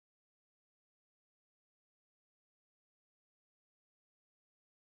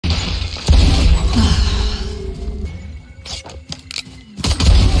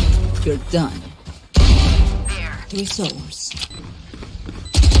You're done. Resource.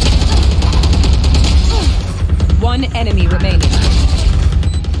 One enemy remaining.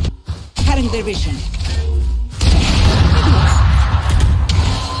 Cutting their vision.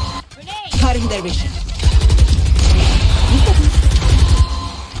 Cutting their vision.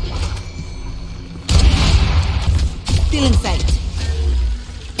 Still in sight.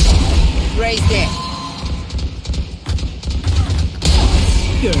 Right there.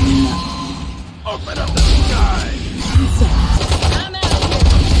 You're not. Open up the sky! I'm out of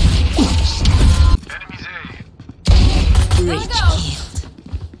here. Enemies A. Great killed.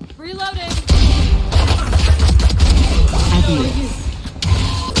 Reloading. Adios.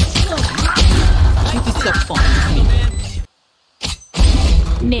 It is so fun.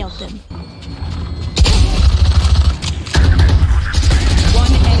 Nailed them.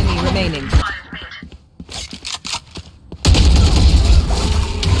 One enemy remaining.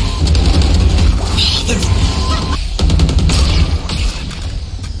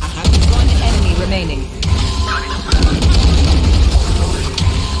 One enemy remaining.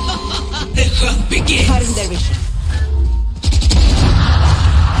 The hunt begins. Cutting their vision.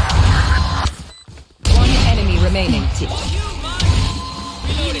 One enemy remaining.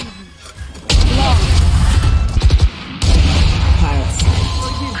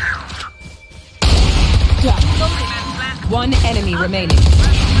 One enemy remaining.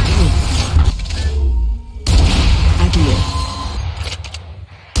 Adios.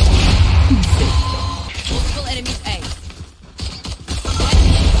 Multiple enemies A.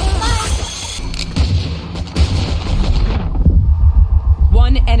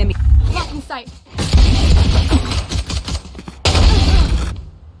 One enemy. Blocking sight.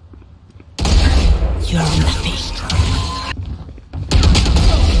 You're nothing.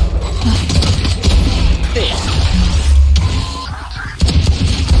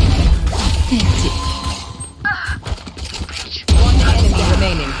 One enemy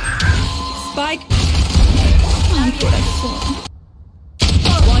remaining. Spike.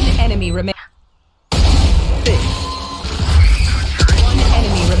 One enemy remaining. One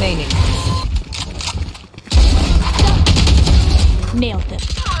enemy remaining. Nailed them.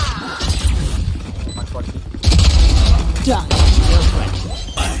 Done.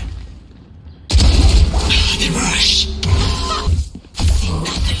 The rush. See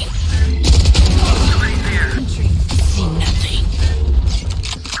nothing. See nothing.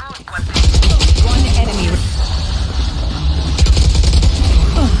 One enemy.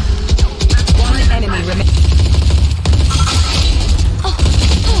 One enemy remaining.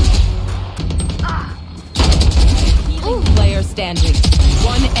 Player standing.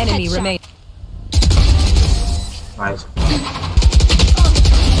 One enemy Headshot. remaining. Nice.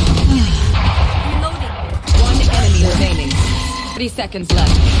 One enemy remaining. 30 seconds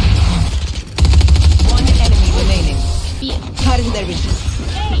left. One enemy remaining. Cutting their vision.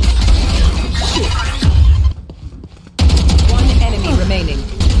 One enemy remaining.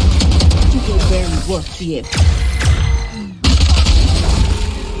 You will barely work the air.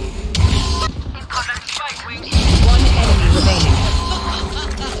 One enemy remaining.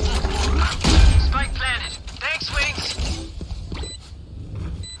 Spike planted. Thanks, Wings!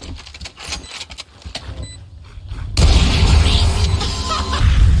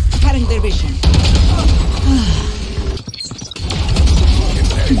 Cutting their vision.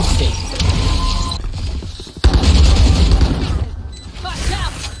 Watch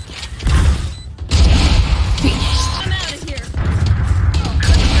out. Finished. I'm out of here.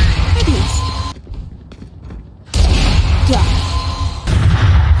 Adios. Done.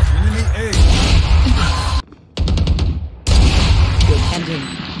 Enemy A. Good ending.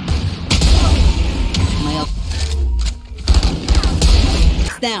 My up.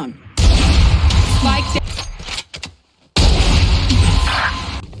 Down. Spike down.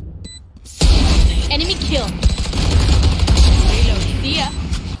 Enemy kill. Reload. See ya.